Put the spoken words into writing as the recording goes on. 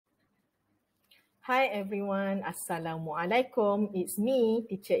Hi everyone, Assalamualaikum. It's me,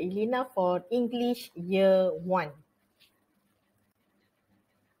 Teacher Elena for English Year 1.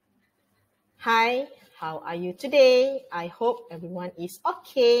 Hi, how are you today? I hope everyone is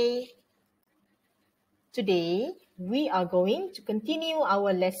okay. Today, we are going to continue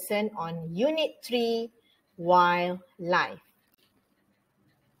our lesson on Unit 3, Wildlife.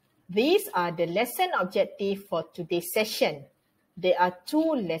 These are the lesson objectives for today's session. There are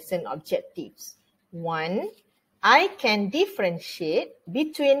two lesson objectives. One, I can differentiate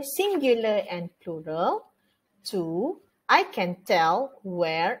between singular and plural. Two, I can tell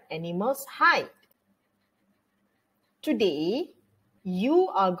where animals hide. Today,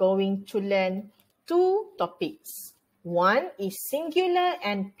 you are going to learn two topics. One is singular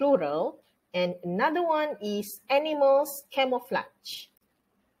and plural, and another one is animals camouflage.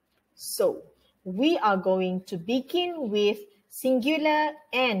 So, we are going to begin with singular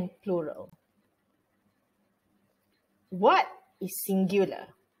and plural. What is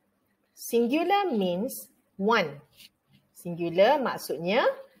singular? Singular means one. Singular maksudnya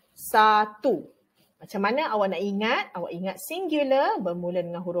satu. Macam mana awak nak ingat? Awak ingat singular bermula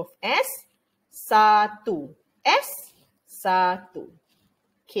dengan huruf S. Satu. S. Satu.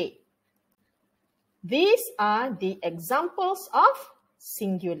 Okay. These are the examples of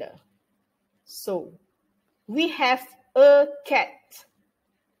singular. So, we have a cat.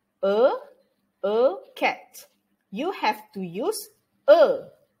 A cat. You have to use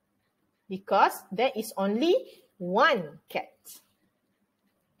a because there is only one cat.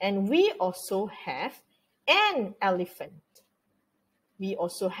 And we also have an elephant. We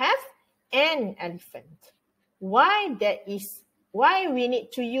also have an elephant. Why we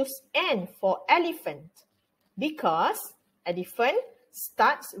need to use an for elephant? Because elephant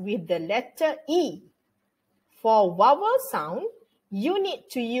starts with the letter E. For vowel sound, you need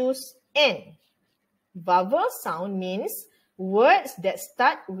to use N. Vowel sound means words that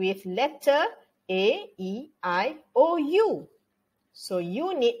start with letter A, E, I, O, U. So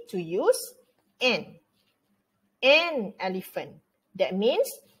you need to use N. An elephant. That means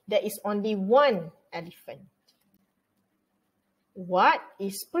there is only one elephant. What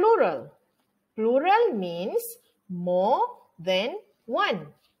is plural? Plural means more than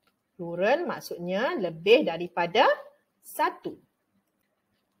one. Plural maksudnya lebih daripada satu.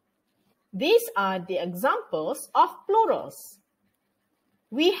 These are the examples of plurals.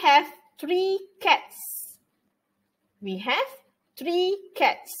 We have 3 cats. We have 3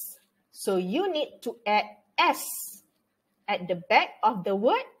 cats. So you need to add S at the back of the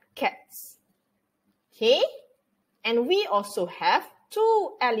word cats. Okay? And we also have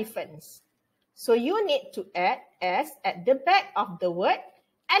 2 elephants. So you need to add S at the back of the word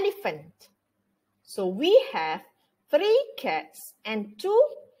elephant. So we have 3 cats and 2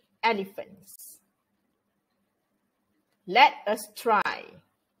 elephants. Let us try.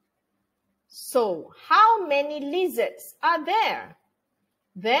 So, how many lizards are there?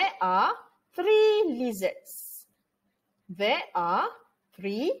 There are 3 lizards. There are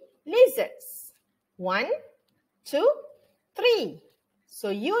 3 lizards. 1, 2, 3.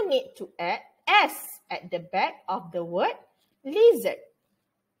 So you need to add S at the back of the word lizard.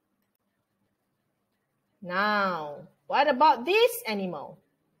 Now, what about this animal?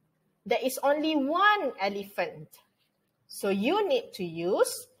 There is only one elephant. So you need to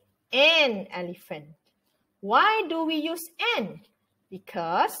use an elephant. Why do we use an?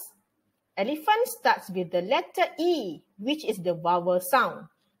 Because elephant starts with the letter E, which is the vowel sound.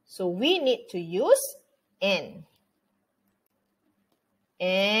 So we need to use an.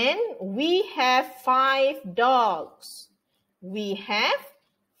 And we have 5 dogs. We have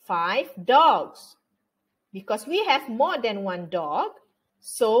 5 dogs. Because we have more than one dog,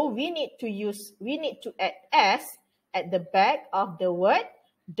 so we need to add S at the back of the word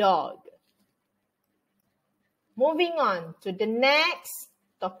dog. Moving on to the next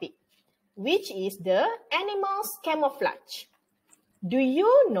topic, which is the animals camouflage. Do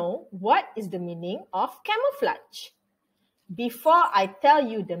you know what is the meaning of camouflage? Before I tell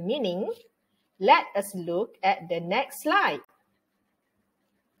you the meaning, let us look at the next slide.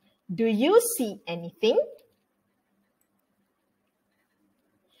 Do you see anything?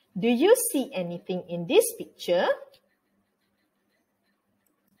 Do you see anything in this picture?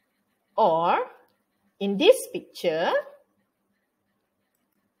 Or in this picture?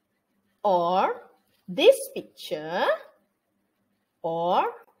 Or this picture? Or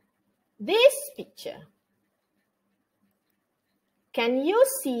this picture? Can you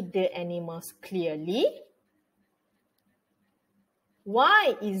see the animals clearly?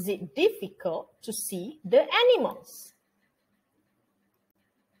 Why is it difficult to see the animals?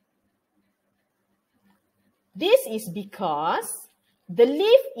 This is because the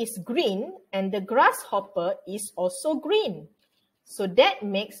leaf is green and the grasshopper is also green. So that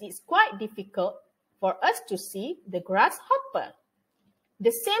makes it quite difficult for us to see the grasshopper.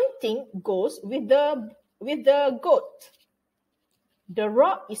 The same thing goes with the goat. The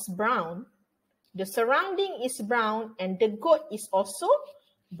rock is brown, the surrounding is brown, and the goat is also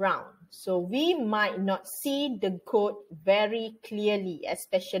brown. So we might not see the goat very clearly,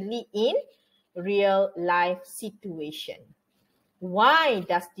 especially in real life situation. Why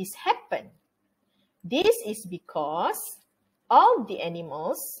does this happen? This is because all the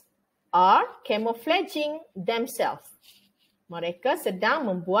animals are camouflaging themselves. Mereka sedang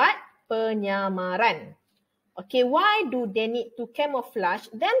membuat penyamaran. Okay, why do they need to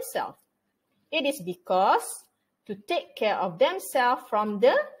camouflage themselves? It is because to take care of themselves from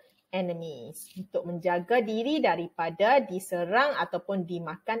the enemies. Untuk menjaga diri daripada diserang ataupun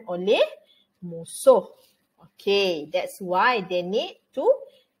dimakan oleh musuh. Okay, that's why they need to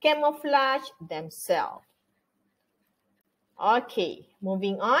camouflage themselves. Okay,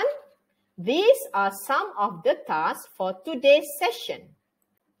 moving on. These are some of the tasks for today's session.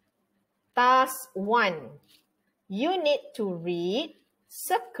 Task 1. You need to read,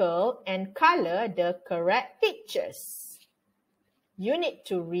 circle, and color the correct pictures. You need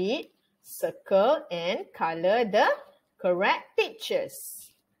to read, circle, and color the correct pictures.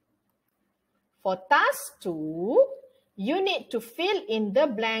 For task 2, you need to fill in the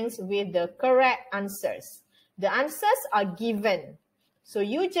blanks with the correct answers. The answers are given. So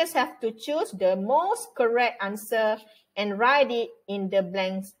you just have to choose the most correct answer and write it in the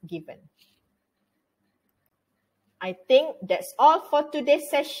blanks given. I think that's all for today's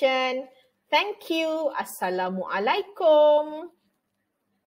session. Thank you. Assalamualaikum.